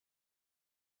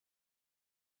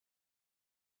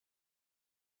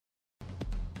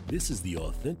This is the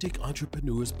Authentic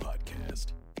Entrepreneurs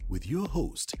Podcast with your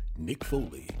host, Nick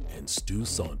Foley and Stu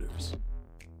Saunders.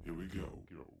 Here we go.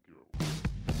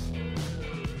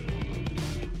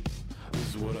 This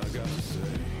is what I got to say.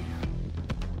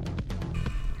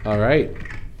 All right.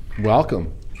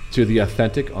 Welcome to the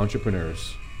Authentic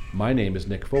Entrepreneurs. My name is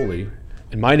Nick Foley.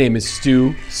 And my name is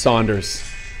Stu Saunders.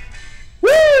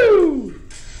 Woo!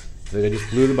 I think I just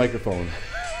blew the microphone.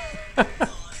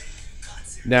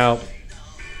 Now,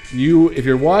 if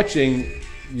you're watching,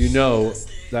 you know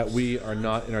that we are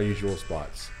not in our usual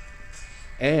spots.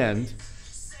 And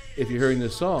if you're hearing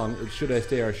this song, it's Should I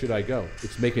Stay or Should I Go?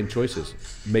 It's making choices,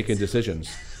 making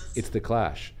decisions. It's The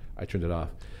Clash. I turned it off.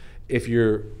 If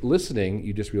you're listening,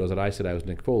 you just realized that I said I was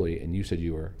Nick Foley and you said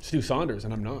you were Stu Saunders,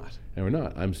 and I'm not. And we're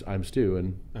not. I'm Stu,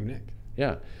 and I'm Nick.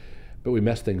 yeah, but we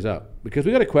messed things up because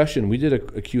we got a question. We did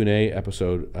a Q&A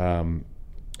episode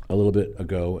a little bit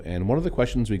ago, and one of the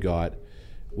questions we got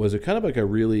was a kind of like a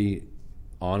really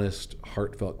honest,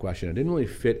 heartfelt question. It didn't really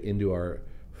fit into our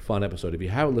fun episode. If you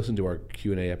haven't listened to our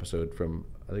Q&A episode from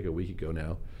I think a week ago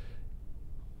now,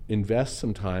 invest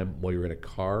some time while you're in a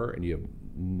car and you have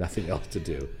nothing else to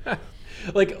do.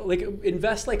 like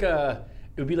invest like it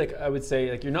would be like, I would say,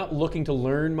 like you're not looking to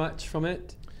learn much from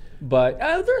it, but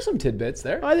there are some tidbits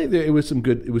there. I think it was some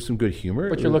good humor.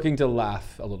 But you're looking to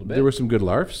laugh a little bit. There were some good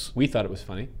larfs. We thought it was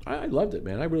funny. I loved it,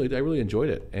 man. I really enjoyed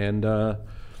it. And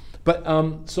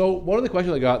so one of the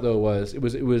questions I got though was it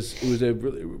was a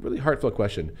really heartfelt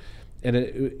question,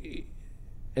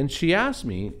 and she asked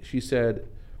me. She said,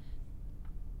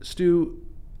 "Stu,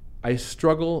 I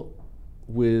struggle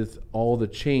with all the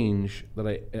change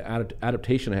that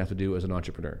adaptation I have to do as an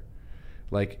entrepreneur.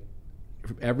 Like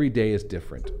every day is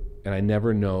different, and I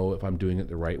never know if I'm doing it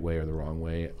the right way or the wrong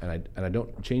way. And I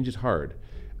don't. Change is hard,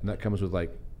 and that comes with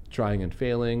like trying and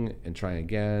failing and trying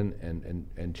again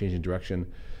and changing direction.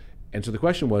 And so the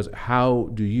question was,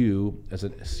 how do you, as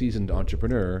a seasoned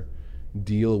entrepreneur,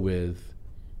 deal with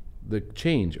the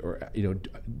change, or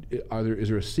is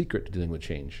there a secret to dealing with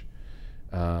change,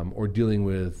 or dealing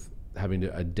with having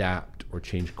to adapt or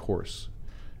change course?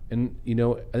 And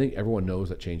I think everyone knows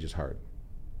that change is hard.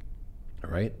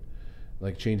 All right,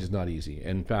 like change is not easy.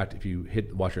 And in fact, if you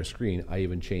watch our screen, I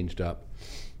even changed up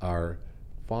our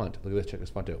font. Look at this. Check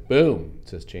this font out. Boom! It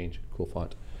says change. Cool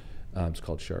font. It's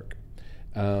called Shark.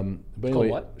 But anyway, called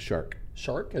what? Shark.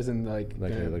 Shark, as in like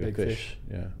a big fish.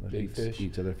 Yeah. Big fish.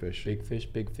 Eats other fish. Big fish,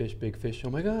 big fish, big fish. Oh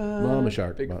my God. Mama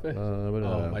shark. Big fish.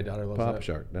 Oh, my daughter loves Papa that.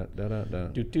 shark. Da, da, da, da.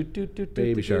 Do.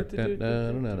 Baby shark. Da,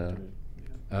 da, da,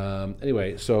 da.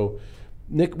 Anyway, so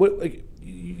Nick, what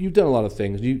you've done a lot of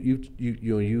things.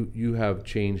 You have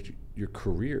changed your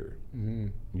career.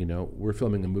 Mm-hmm. We're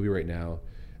filming a movie right now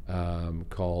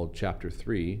called Chapter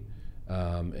 3.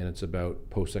 And it's about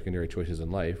post-secondary choices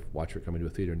in life. Watch for it coming to a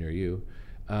theater near you.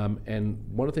 And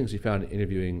one of the things we found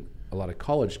interviewing a lot of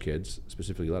college kids,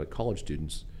 specifically a lot of college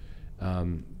students, how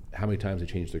many times they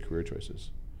changed their career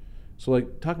choices. So,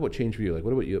 talk about change for you.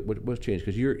 What about you? What's changed?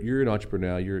 Because you're an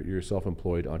entrepreneur. You're a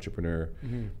self-employed entrepreneur.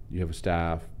 Mm-hmm. You have a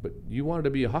staff, but you wanted to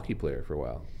be a hockey player for a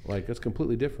while. That's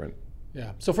completely different.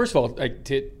 Yeah. So first of all,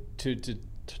 to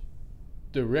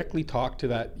directly talk to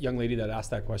that young lady that asked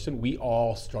that question, we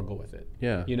all struggle with it.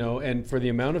 Yeah. And for the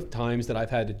amount of times that I've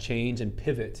had to change and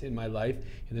pivot in my life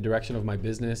in the direction of my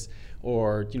business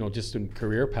or, just in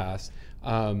career paths,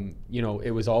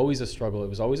 it was always a struggle. It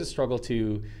was always a struggle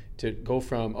to go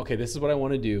from, okay, this is what I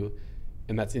want to do,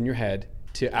 and that's in your head,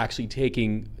 to actually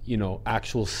taking,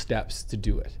 actual steps to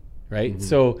do it, right? Mm-hmm.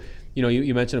 So,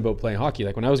 you mentioned about playing hockey.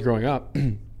 When I was growing up,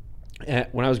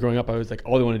 I was like,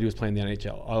 all I want to do is play in the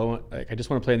NHL. I just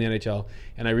want to play in the NHL.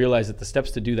 And I realized that the steps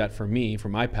to do that for me, for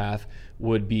my path,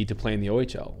 would be to play in the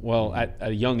OHL. Well, at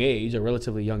a young age, a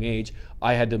relatively young age,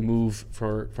 I had to move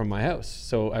from my house.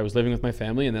 So I was living with my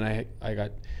family, and then I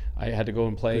had to go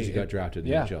and play. Because you got drafted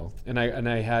in the NHL. And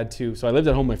I had to. So I lived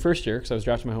at home my first year because I was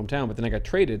drafted in my hometown. But then I got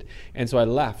traded, and so I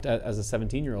left as a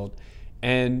 17-year-old.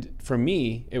 And for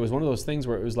me, it was one of those things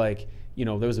where it was like,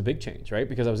 there was a big change, right?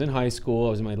 Because I was in high school, I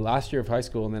was in my last year of high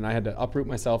school, and then I had to uproot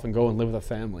myself and go and live with a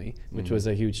family, which was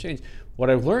a huge change.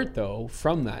 What I've learned though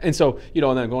from that, and so,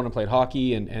 and then going and played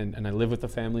hockey and I lived with the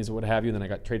families or what have you, and then I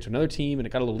got traded to another team, and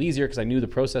it got a little easier because I knew the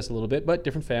process a little bit, but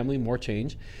different family, more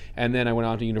change. And then I went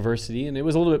on to university, and it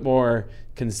was a little bit more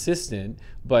consistent,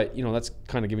 but that's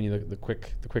kind of giving you the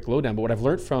quick lowdown. But what I've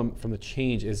learned from the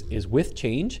change is with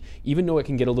change, even though it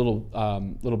can get a little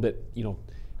bit,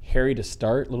 hairy to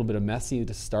start, a little bit of messy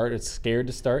to start, it's scared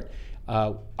to start,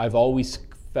 I've always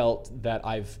felt that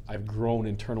I've grown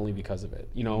internally because of it.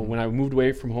 You know, when I moved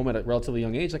away from home at a relatively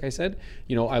young age, like I said,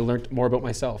 you know, I learned more about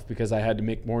myself because I had to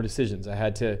make more decisions. I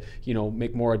had to, you know,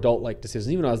 make more adult-like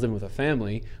decisions. Even though I was living with a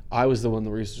family, I was the one that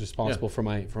was responsible for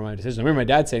my decisions. I remember my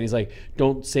dad saying, he's like,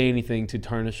 don't say anything to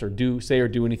tarnish or do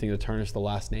anything to tarnish the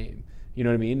last name. You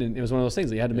know what I mean? And it was one of those things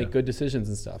that you had to make good decisions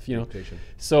and stuff, you know?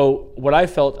 So what I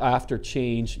felt after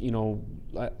change, you know,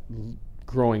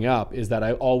 growing up, is that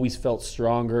I always felt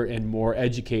stronger and more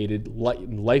educated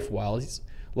life-wise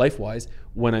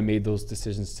when I made those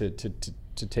decisions to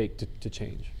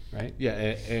change, right? Yeah,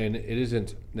 and it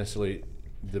isn't necessarily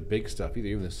the big stuff either.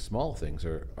 Even the small things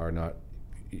are not,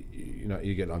 you know,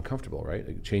 you get uncomfortable, right?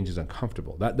 Like, change is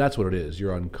uncomfortable. That's what it is.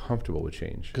 You're uncomfortable with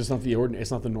change. Because it's not the ordinary, it's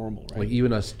not the normal, right? Like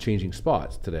even us changing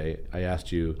spots today, I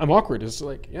asked you. I'm awkward. It's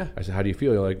like, yeah. I said, how do you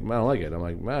feel? You're like, I don't like it. I'm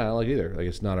like, I don't like it either. Like,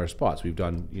 it's not our spots. We've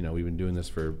done, you know, we've been doing this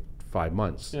for 5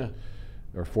 months. Yeah.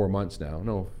 Or 4 months now.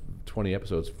 No, 20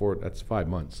 episodes, that's 5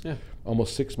 months. Yeah.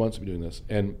 Almost 6 months we've been doing this.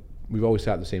 And we've always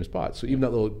sat in the same spot. So even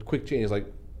that little quick change is like,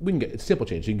 it's simple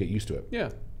change. You can get used to it. Yeah.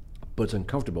 But it's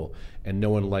uncomfortable. And no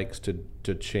one likes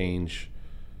to change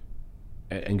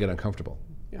and get uncomfortable,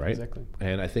 right? Exactly.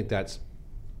 And I think that's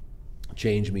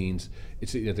change means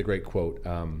it's a great quote.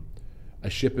 A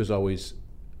ship is always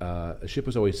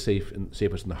safest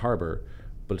in the harbor,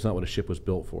 but it's not what a ship was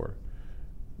built for.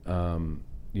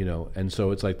 You know, and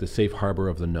so it's like the safe harbor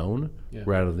of the known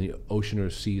rather than the ocean or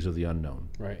seas of the unknown.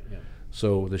 Right. Yeah.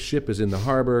 So the ship is in the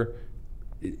harbor.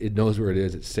 It knows where it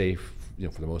is. It's safe. You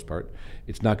know, for the most part,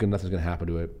 nothing's going to happen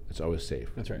to it. It's always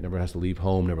safe. That's right. Never has to leave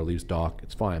home. Never leaves dock.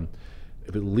 It's fine.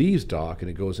 If it leaves dock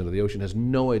and it goes into the ocean, it has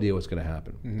no idea what's going to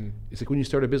happen. Mm-hmm. It's like when you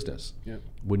start a business. Yeah.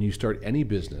 When you start any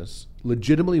business,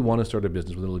 legitimately want to start a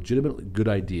business with a legitimate good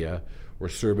idea or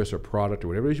service or product or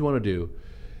whatever it is you want to do,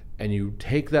 and you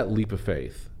take that leap of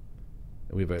faith.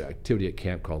 And we have an activity at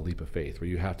camp called Leap of Faith, where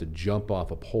you have to jump off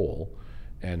a pole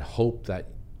and hope that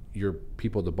your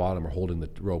people at the bottom are holding the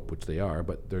rope, which they are,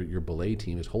 but your belay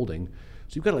team is holding.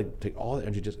 So you've got to like take all the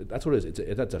energy. That's what it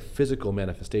is. That's a physical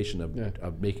manifestation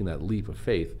of making that leap of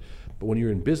faith. But when you're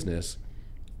in business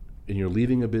and you're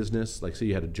leaving a business, like say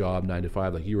you had a job 9 to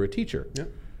 5, like you were a teacher. Yeah.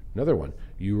 Another one,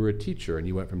 you were a teacher and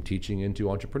you went from teaching into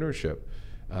entrepreneurship,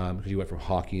 because you went from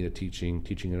hockey to teaching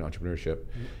into entrepreneurship.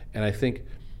 Mm-hmm. And I think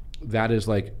that is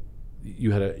like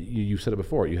you said it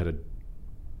before. You had a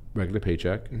regular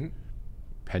paycheck. Mm-hmm.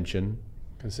 Pension,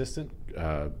 consistent,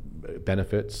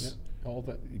 benefits, all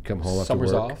that. You come home after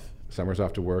work. Summers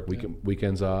off to work.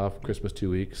 Weekends off. Christmas 2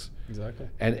 weeks. Exactly.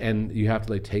 And you have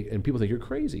to like take. And people think you're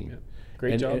crazy. Yeah.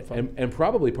 Great job. And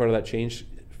probably part of that change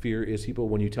fear is people,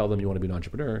 when you tell them you want to be an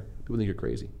entrepreneur, people think you're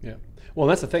crazy. Yeah. Well,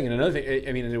 that's the thing. And another thing.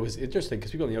 I mean, and it was interesting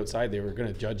because people on the outside, they were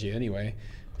going to judge you anyway.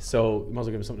 So you might as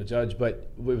well give them something to judge.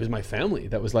 But it was my family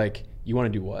that was like, "You want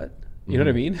to do what?" You know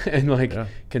what I mean? And like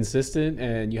consistent,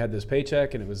 and you had this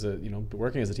paycheck, and it was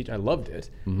working as a teacher. I loved it,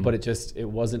 but it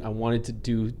wasn't. I wanted to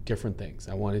do different things.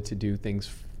 I wanted to do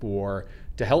things to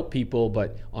help people,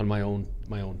 but on my own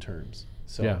terms.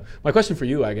 So my question for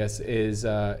you, I guess, is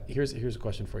here's a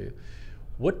question for you.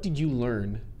 What did you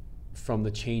learn from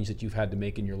the change that you've had to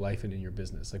make in your life and in your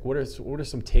business? Like, what are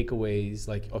some takeaways?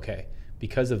 Like, okay,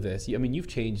 because of this, I mean, you've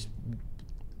changed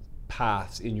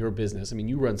paths in your business. I mean,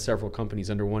 you run several companies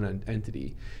under one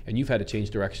entity, and you've had to change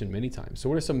direction many times. So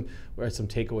what are some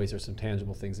takeaways or some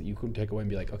tangible things that you could take away and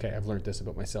be like, okay, I've learned this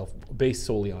about myself based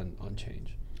solely on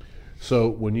change? So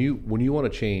when you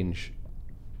want to change,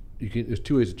 there's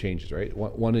 2 ways to change, right?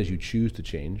 One is you choose to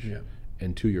change,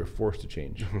 and 2, you're forced to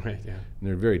change. Right, yeah. And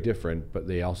they're very different, but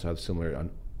they also have similar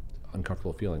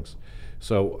uncomfortable feelings.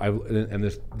 So and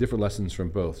there's different lessons from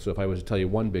both. So if I was to tell you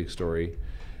one big story,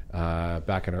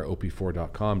 back in our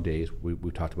op4.com days, we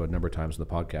talked about a number of times in the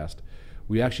podcast,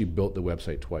 we actually built the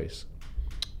website twice.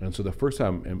 And so the first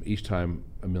time, and each time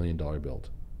 $1 million build.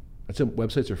 I'd say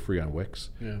websites are free on Wix.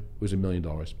 Yeah. It was $1 million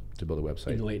to build a website.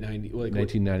 In the late 90s? Like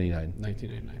 1999.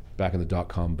 1999. Back in the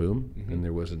dot-com boom, and it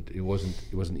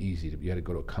wasn't easy. You had to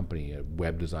go to a company, a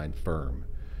web design firm.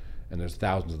 And there's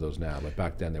thousands of those now, but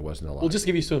back then there wasn't a lot. Well, just to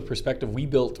give you some perspective, we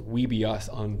built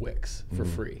WeBeUs on Wix for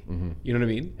free. You know what I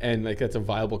mean? And like that's a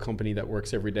viable company that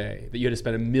works every day. That you had to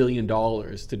spend $1 million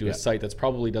to do a site that's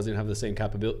probably doesn't have the same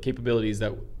capabilities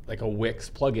that like a Wix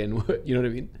plugin would. You know what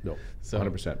I mean? No, so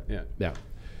 100%. Yeah.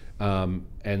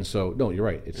 And so, no, you're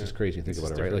right. It's just crazy to think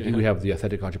about it, right? Like we have the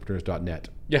AuthenticEntrepreneurs.net.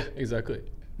 Yeah, exactly.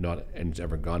 And it's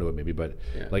ever gone to it maybe, but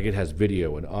like it has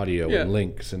video and audio and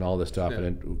links and all this stuff.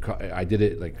 And I did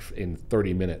it like in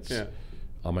 30 minutes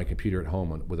on my computer at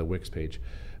home with a Wix page.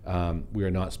 We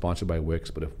are not sponsored by Wix,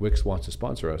 but if Wix wants to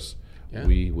sponsor us,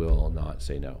 we will not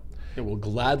say no. It will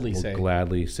gladly We'll say.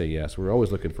 gladly say yes. We're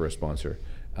always looking for a sponsor,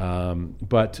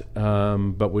 but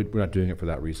we're not doing it for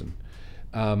that reason.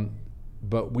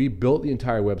 But we built the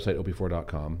entire website,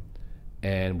 op4.com,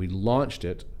 and we launched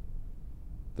it.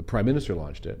 The Prime Minister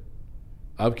launched it,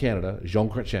 of Canada, Jean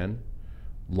Chrétien,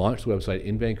 launched the website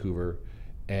in Vancouver,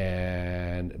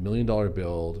 and $1 million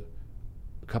build,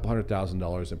 a couple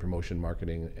 $100,000 in promotion,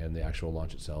 marketing, and the actual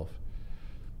launch itself.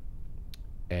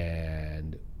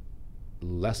 And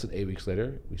less than 8 weeks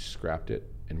later, we scrapped it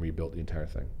and rebuilt the entire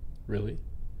thing, Really?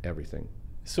 everything.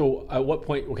 So at what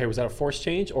point, okay, was that a forced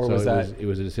change or So was that? it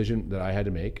was a decision that I had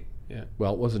to make. Yeah.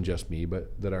 Well, it wasn't just me,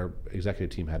 but that our executive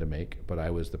team had to make. But I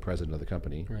was the president of the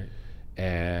company, Right.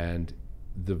 and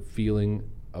the feeling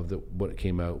of what it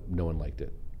came out, no one liked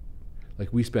it.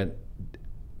 Like we spent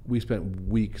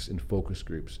weeks in focus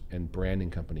groups and branding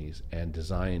companies and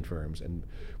design firms, and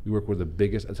we worked with the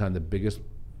biggest at the time,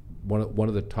 one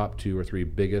of the top 2 or 3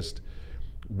 biggest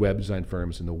web design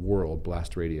firms in the world,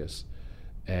 Blast Radius,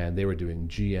 and they were doing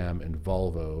GM and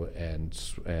Volvo and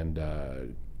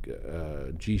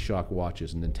G-Shock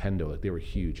watches and Nintendo. Like they were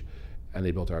huge, and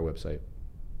they built our website.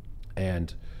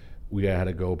 And we had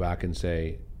to go back and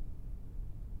say,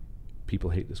 people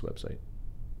hate this website.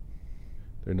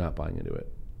 They're not buying into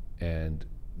it. And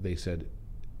they said,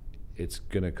 it's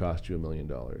going to cost you $1 million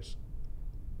to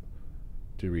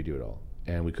redo it all.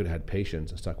 And we could have had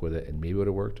patience and stuck with it, and maybe it would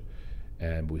have worked.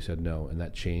 And we said no, and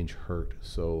that change hurt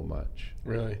so much.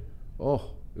 Really?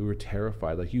 Oh, we were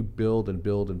terrified. Like you build and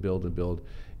build and build and build,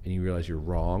 and you realize you're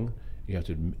wrong. You have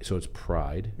to, so it's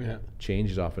pride. Yeah.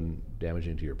 Change is often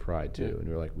damaging to your pride too. Yeah. And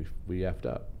you're like, we effed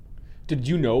up. Did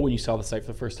you know when you saw the site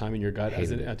for the first time in your gut?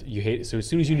 Hated it. You hate it. So as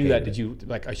soon as you knew that, Hated did you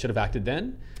like, I should have acted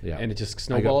then? Yeah. And it just I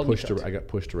snowballed? got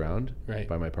pushed around Right.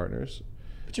 by my partners.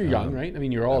 But you're young, right? I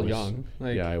mean, you're all I was- young.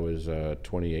 Like, yeah, I was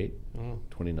 28, Oh.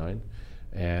 29,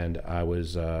 and I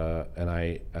was, and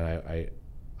I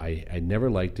never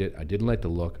liked it. I didn't like the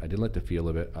look. I didn't like the feel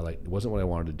of it. It wasn't what I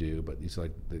wanted to do. But these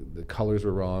like the colors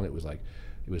were wrong. It was like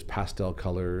it was pastel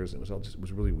colors. It was all just, it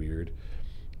was really weird.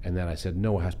 And then I said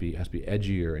no, it has to be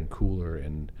edgier and cooler.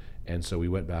 And so we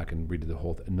went back and redid the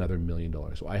whole another $1 million.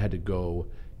 So I had to go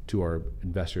to our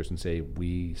investors and say,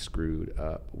 we screwed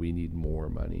up. We need more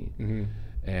money. Mm-hmm.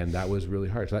 And that was really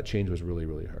hard. So that change was really,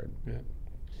 really hard. Yeah.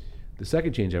 The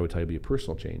second change I would tell you would be a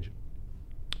personal change,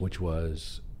 which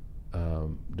was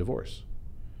divorce.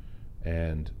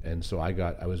 And so I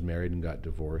was married and got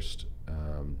divorced,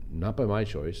 not by my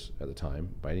choice at the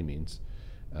time, by any means,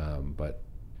 but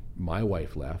my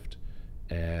wife left,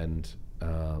 and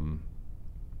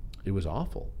it was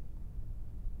awful.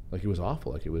 Like it was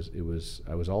awful. Like it was.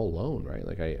 I was all alone, right?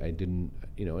 Like I didn't,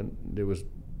 and there was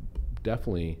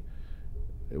definitely.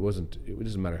 It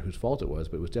doesn't matter whose fault it was,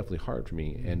 but it was definitely hard for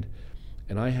me. And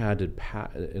I had to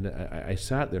and I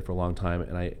sat there for a long time,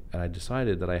 and I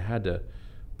decided that I had to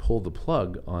pull the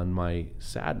plug on my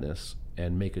sadness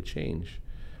and make a change.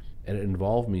 And it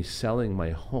involved me selling my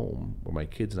home where my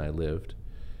kids and I lived,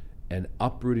 and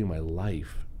uprooting my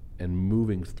life and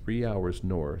moving 3 hours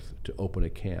north to open a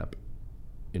camp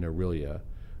in Orillia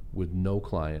with no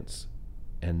clients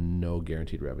and no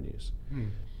guaranteed revenues.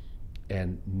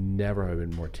 And never have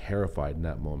been more terrified in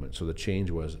that moment. So the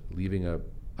change was leaving a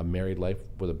married life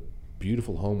with a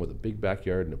beautiful home with a big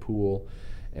backyard and a pool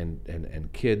and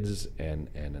kids and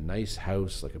a nice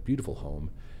house, like a beautiful home,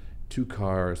 2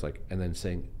 cars, and then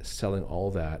selling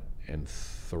all that and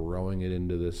throwing it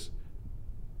into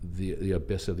the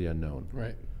abyss of the unknown.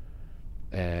 Right.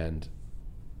 And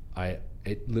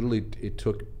it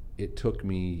took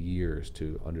me years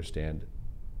to understand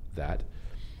that.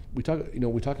 We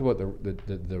talk about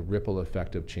the ripple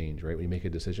effect of change, right? When you make a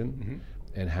decision,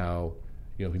 and how,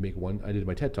 if you make one, I did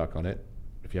my TED Talk on it.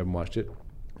 If you haven't watched it,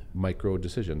 micro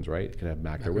decisions, right? It can have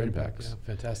macro impacts. Yeah,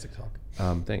 fantastic talk.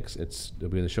 Thanks. It'll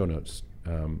be in the show notes,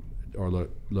 or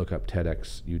look up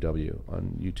TEDx UW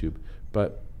on YouTube.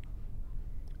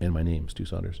 And my name, Stu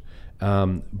Saunders.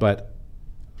 But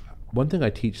one thing I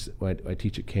teach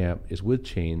at camp is with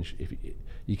change. If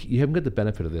you haven't got the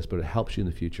benefit of this, but it helps you in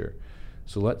the future.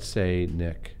 So let's say,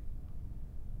 Nick,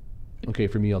 okay,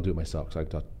 for me, I'll do it myself.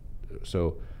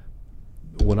 So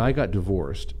when I got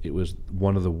divorced, it was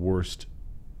one of the worst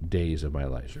days of my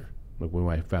life. Sure. Like when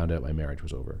I found out my marriage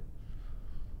was over.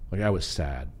 Like I was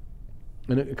sad.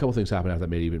 And a couple things happened after that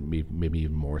made me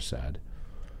even more sad.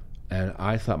 And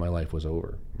I thought my life was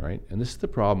over, right? And this is the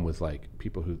problem with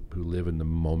people who live in the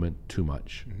moment too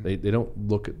much. Mm-hmm. They don't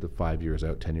look at the 5 years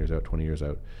out, 10 years out, 20 years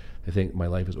out. They think my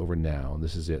life is over now, and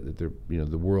this is it. That they're,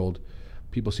 the world,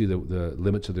 people see the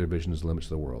limits of their vision as the limits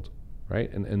of the world,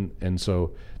 right? And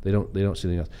so they don't see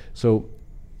anything else. So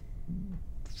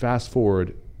fast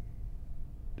forward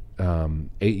 8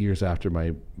 years after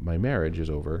my marriage is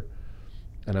over,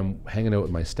 and I'm hanging out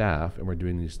with my staff, and we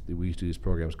used to do these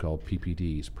programs called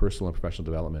PPDs, personal and professional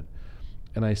development.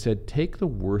 And I said, take the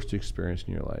worst experience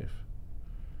in your life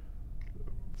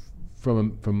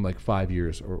from like 5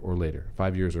 years or later,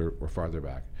 5 years or farther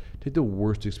back. Take the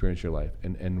worst experience in your life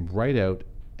and write out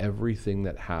everything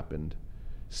that happened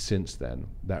since then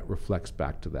that reflects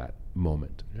back to that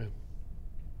moment. Yeah.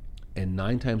 And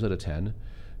 9 times out of 10,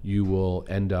 you will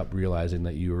end up realizing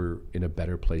that you're in a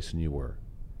better place than you were.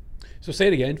 So say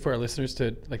it again for our listeners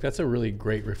that's a really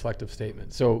great reflective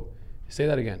statement. So say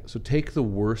that again. So take the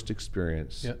worst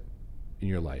experience Yep. in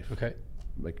your life. Okay.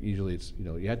 Like usually it's,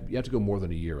 you have to go more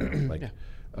than a year out, like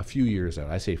a few years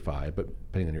out. I say 5, but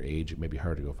depending on your age, it may be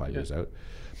hard to go 5 years out.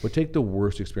 But take the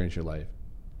worst experience in your life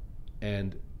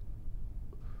and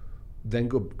then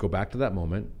go back to that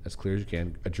moment as clear as you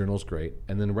can. A journal's great.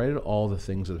 And then write out all the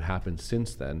things that have happened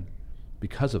since then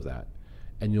because of that.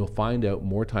 And you'll find out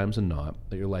more times than not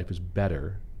that your life is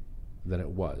better than it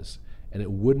was. And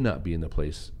it would not be in the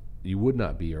place you would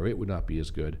not be, or it would not be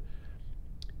as good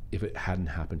if it hadn't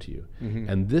happened to you. Mm-hmm.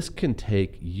 And this can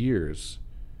take years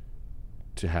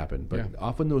to happen. But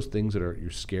often those things that you're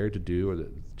scared to do, or the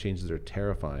changes that are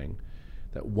terrifying,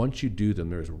 that once you do them,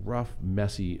 there's rough,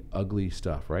 messy, ugly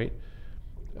stuff, right?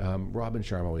 Robin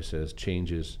Sharma always says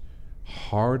change is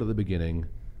hard at the beginning,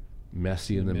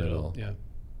 messy in the middle,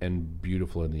 and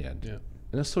beautiful in the end. Yeah.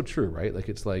 And that's so true, right? Like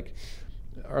it's like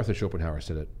Arthur Schopenhauer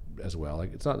said it as well.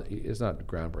 Like it's not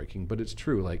groundbreaking, but it's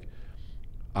true. Like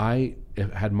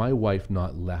had my wife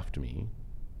not left me,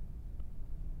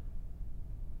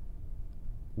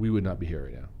 we would not be here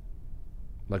right now.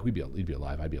 Like you'd be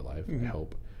alive, I'd be alive, I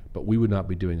hope, but we would not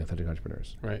be doing Authentic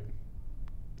Entrepreneurs. Right.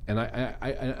 And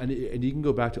and you can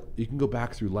go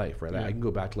back through life, right? Yeah. I can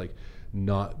go back to like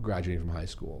not graduating from high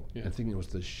school and thinking it was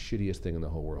the shittiest thing in the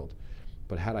whole world.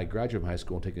 But had I graduated from high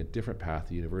school and taken a different path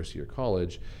to university or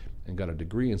college and got a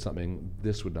degree in something,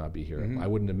 this would not be here. Mm-hmm. I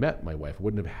wouldn't have met my wife. I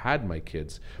wouldn't have had my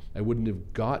kids. I wouldn't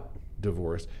have got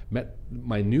divorced. Met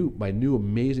my new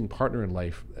amazing partner in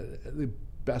life, the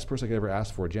best person I could ever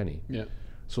ask for, Jenny. Yeah.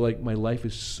 So like my life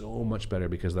is so much better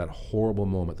because of that horrible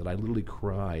moment that I literally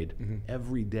cried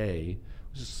every day.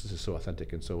 This is so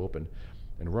authentic and so open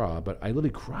and raw, but I literally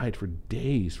cried for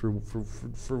days,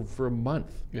 for a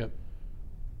month. Yep.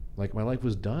 Like my life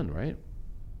was done, right?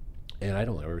 And I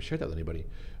don't ever share that with anybody,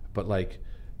 but like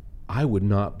I would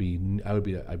be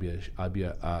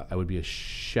a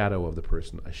shadow of the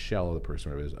person, a shell of the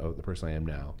person I am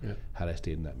now, had I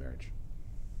stayed in that marriage.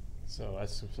 So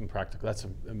that's that's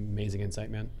an amazing insight,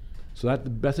 man. So that the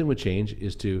best thing would change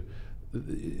is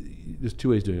there's 2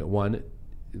 ways of doing it. One,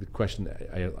 the question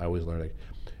I always learn, like,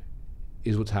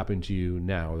 is what's happening to you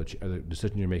now, or the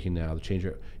decision you're making now, the change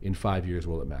in 5 years,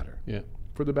 will it matter? Yeah.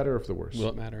 For the better or for the worse? Will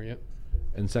it matter? Yeah.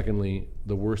 And secondly,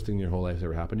 the worst thing in your whole life has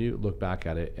ever happened to you, look back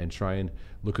at it and try and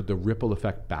look at the ripple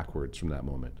effect backwards from that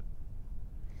moment.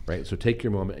 Right? So take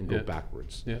your moment and go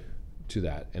backwards. Yeah. To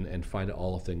that and find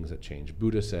all the things that change.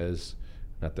 Buddha says,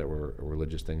 not that we're a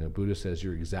religious thing, but Buddha says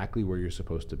you're exactly where you're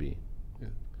supposed to be. Yeah.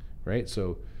 Right?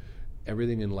 So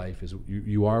everything in life is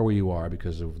you are where you are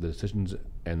because of the decisions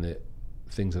and the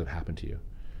things that have happened to you.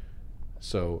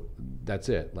 So that's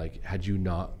it. Like had you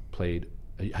not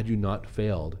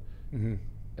failed, and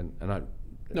not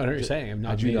no, I know what you're saying. I'm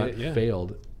not had you not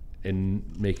failed in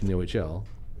making the NHL,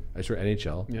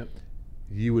 Yep.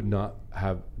 You would not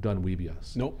have done Weeby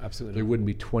Us. Nope, absolutely. There wouldn't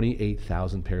be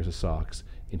 28,000 pairs of socks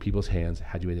in people's hands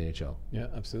had you made the NHL. Yeah,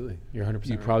 absolutely. You're 100%.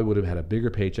 You probably would have had a bigger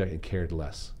paycheck and cared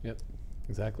less. Yep,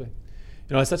 exactly.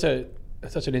 It's such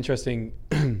an interesting,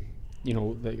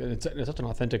 it's such an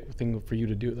authentic thing for you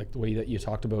to do, like the way that you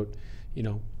talked about,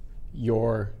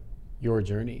 your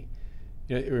journey.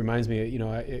 It reminds me,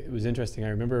 it was interesting. I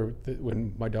remember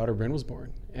when my daughter Bryn was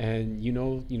born, and you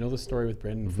know the story with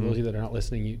Bryn. For those of you that are not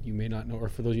listening, you may not know, or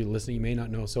for those of you listening, you may not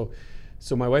know. So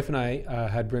my wife and I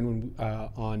had Bryn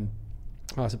on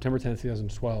September 10th,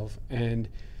 2012, and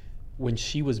when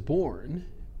she was born,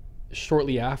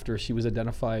 shortly after, she was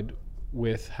identified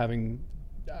with having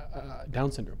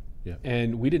Down syndrome. Yeah.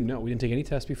 And we didn't know. We didn't take any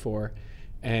tests before.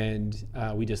 And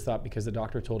we just thought, because the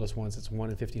doctor told us once it's 1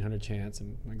 in 1,500 chance,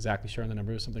 and I'm not exactly sure on the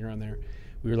number, something around there.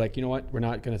 We were like, you know what? We're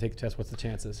not going to take the test. What's the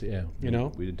chances? Yeah. We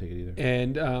didn't take it either.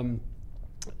 And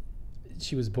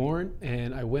she was born,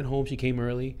 and I went home. She came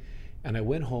early, and I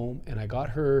went home, and I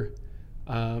got her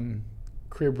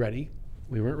crib ready.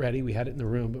 We weren't ready. We had it in the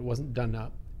room, but it wasn't done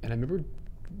up. And I remember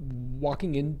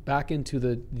walking back into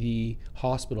the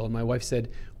hospital, and my wife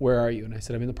said, "Where are you?" And I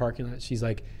said, "I'm in the parking lot." She's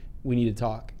like, "We need to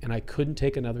talk." And I couldn't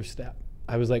take another step.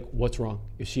 I was like, what's wrong?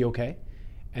 Is she okay?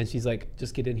 And she's like,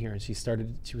 just get in here. And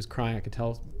she was crying. I could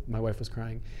tell my wife was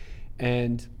crying.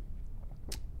 And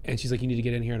she's like, you need to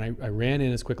get in here. And I ran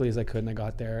in as quickly as I could, and I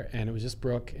got there, and it was just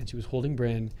Brooke, and she was holding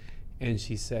Bryn, and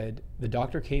she said, the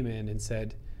doctor came in and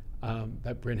said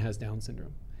that Bryn has Down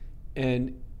syndrome.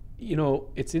 And you know,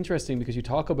 it's interesting because you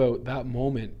talk about that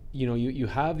moment, you know, you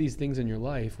have these things in your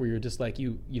life where you're just like,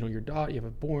 you know, your daughter, you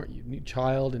have a new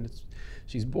child, and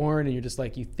she's born, and you're just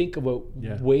like, you think about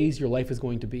ways your life is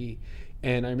going to be.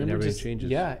 And I remember everything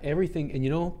changes. Yeah, everything. And you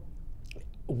know,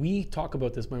 we talk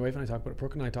about this, my wife and I talk about it,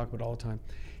 Brooke and I talk about it all the time.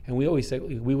 And we always say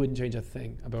we wouldn't change a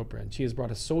thing about Bryn. She has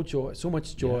brought us so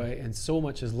much joy, and so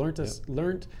much has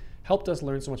helped us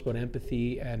learn so much about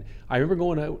empathy. And I remember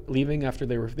going out, leaving after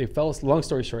they fell. Long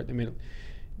story short,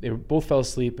 they both fell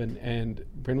asleep, and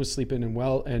Bryn was sleeping,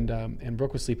 and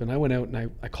Brooke was sleeping. I went out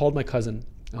and I called my cousin.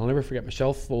 I'll never forget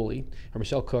Michelle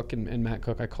Cook and Matt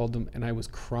Cook. I called them, and I was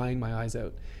crying my eyes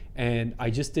out, and I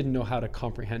just didn't know how to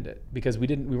comprehend it because we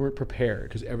weren't prepared.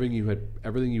 Because everything you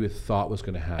had thought was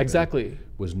going to happen exactly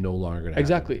was no longer going to happen.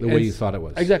 Exactly the way you thought it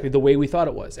was. Exactly the way we thought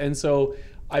it was, and so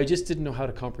I just didn't know how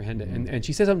to comprehend it. And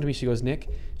she said something to me. She goes, Nick,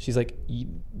 she's like,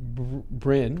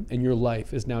 Bryn and your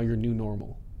life is now your new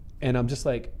normal. And I'm just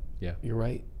like, yeah, you're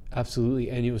right, absolutely.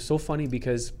 And it was so funny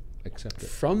because accept it.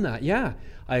 From that,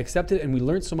 I accepted it, and we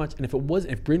learned so much. And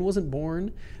if Bryn wasn't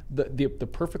born the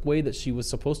perfect way that she was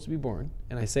supposed to be born,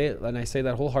 and I say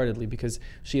that wholeheartedly because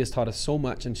she has taught us so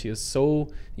much, and she is so,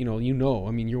 you know,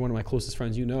 I mean, you're one of my closest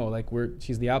friends, you know, like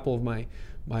she's the apple of my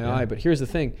eye. But here's the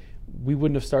thing. We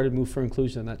wouldn't have started Move for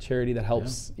Inclusion, that charity that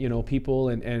helps, you know, people,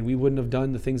 and we wouldn't have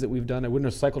done the things that we've done. I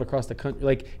wouldn't have cycled across the country.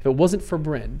 Like, if it wasn't for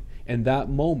Bryn and that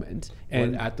moment.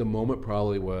 And at the moment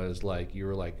probably was like, you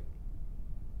were like,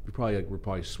 we're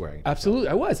probably swearing. Absolutely.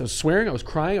 I was swearing, I was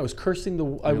crying, I was cursing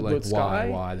the sky.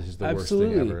 Why? This is the worst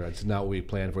thing ever. It's not what we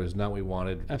planned for. It's not what we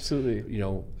wanted. Absolutely. You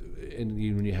know, and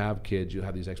when you have kids, you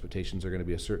have these expectations are going to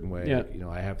be a certain way. Yeah. You know,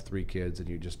 I have 3 kids, and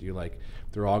you're like,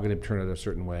 they're all going to turn out a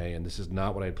certain way, and this is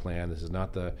not what I planned. This is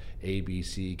not the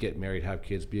ABC, get married, have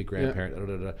kids, be a grandparent,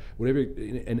 whatever,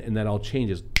 and that all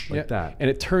changes like that. And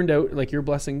it turned out, like your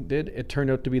blessing did, it turned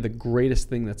out to be the greatest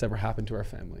thing that's ever happened to our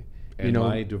family. And you know,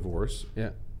 my divorce,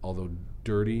 although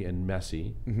dirty and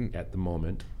messy at the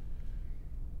moment,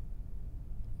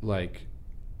 like,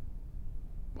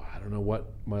 I don't know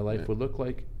what my life would look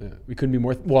like. We couldn't be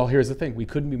more, well, here's the thing. We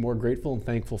couldn't be more grateful and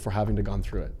thankful for having to gone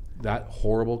through it. That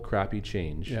horrible, crappy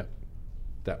change,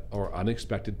 that our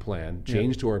unexpected plan,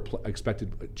 change to our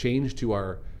change to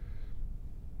our,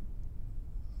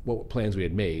 what plans we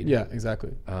had made. Yeah,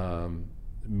 exactly.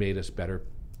 Made us better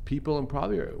people, and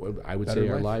probably, I would Better say,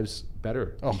 our life. lives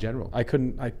better in general. I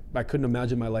couldn't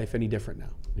imagine my life any different now.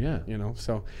 Yeah. You know,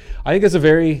 so I think it's a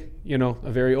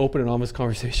very open and honest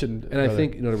conversation. And I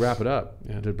think, to wrap it up,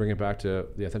 to bring it back to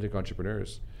the authentic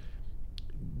entrepreneurs,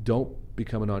 don't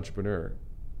become an entrepreneur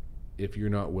if you're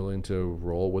not willing to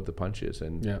roll with the punches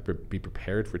and be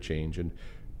prepared for change and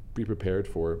be prepared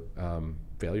for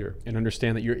failure. And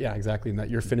understand that and that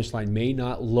your finish line may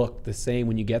not look the same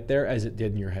when you get there as it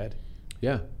did in your head.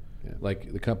 Yeah.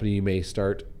 Like the company you may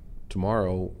start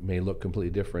tomorrow may look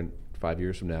completely different 5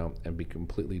 years from now and be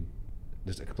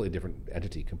just a completely different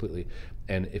entity completely.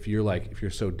 And if you're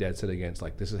so dead set against,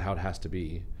 like, this is how it has to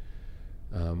be,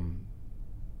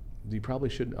 you probably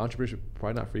shouldn't. Entrepreneurship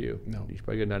probably not for you. No. You should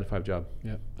probably get a 9-to-5 job.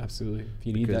 Yeah, absolutely. If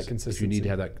you need that consistency. If you need to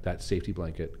have that safety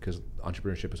blanket, because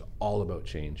entrepreneurship is all about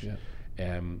change. Yeah.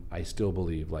 And I still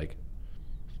believe, like,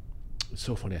 it's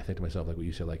so funny. I think to myself, like what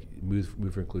you said, like move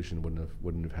for inclusion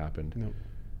wouldn't have happened. No.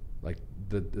 Like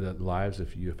the lives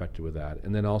if you affected with that,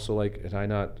 and then also, like, had I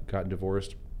not gotten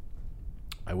divorced,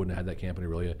 I wouldn't have had that camp in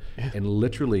Aurelia. And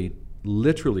literally,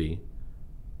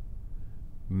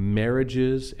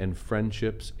 marriages and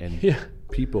friendships and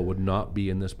people would not be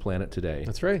in this planet today.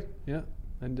 That's right. Yeah.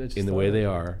 And in the way they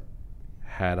are,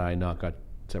 had I not got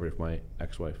separated from my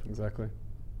ex-wife. Exactly.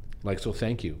 Like, so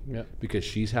thank you. Yeah. Because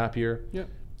she's happier. Yeah.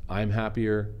 I'm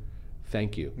happier.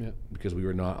 Thank you. Yeah. Because we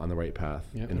were not on the right path.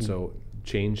 Yeah. And so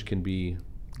change can be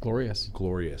glorious.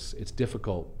 It's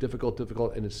difficult,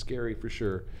 and it's scary for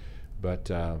sure. But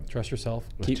trust yourself.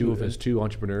 Keep moving. As 2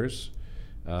 entrepreneurs,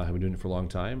 have been doing it for a long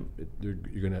time, you're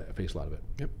going to face a lot of it.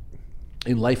 Yep.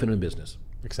 In life and in business.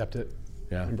 Accept it.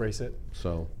 Yeah. Embrace it.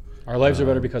 So our lives are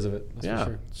better because of it. That's for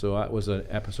sure. So that was an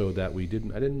episode that I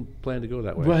didn't plan to go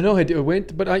that way. Well, I know it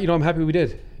went, but I'm happy we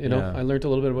did. I learned a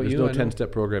little bit about There's you. There's no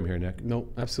 10-step program here, Nick. No,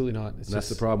 absolutely not. That's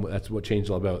the problem. That's what change is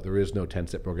all about. There is no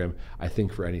 10-step program, I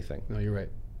think, for anything. No, you're right.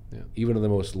 Yeah. Even in the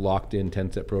most locked in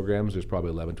 10-step programs, there's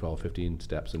probably 11, 12, 15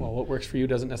 steps. And Well, what works for you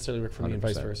doesn't necessarily work for me, and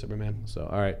vice 100%. versa, my man. So,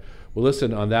 all right. Well,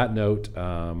 listen, on that note,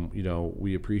 we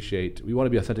want to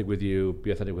be authentic with you,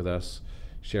 be authentic with us,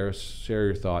 share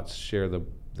your thoughts, share the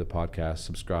podcast,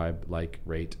 subscribe, like,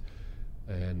 rate,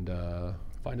 and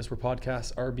Find us where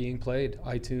podcasts are being played: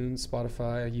 iTunes,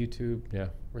 Spotify, YouTube. yeah.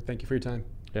 Thank you for your time.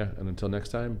 Yeah. And until next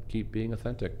time, keep being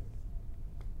authentic.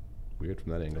 Weird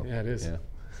from that angle. Yeah, it is. Yeah.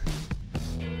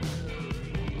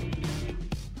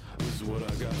 This is what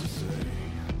I got to say.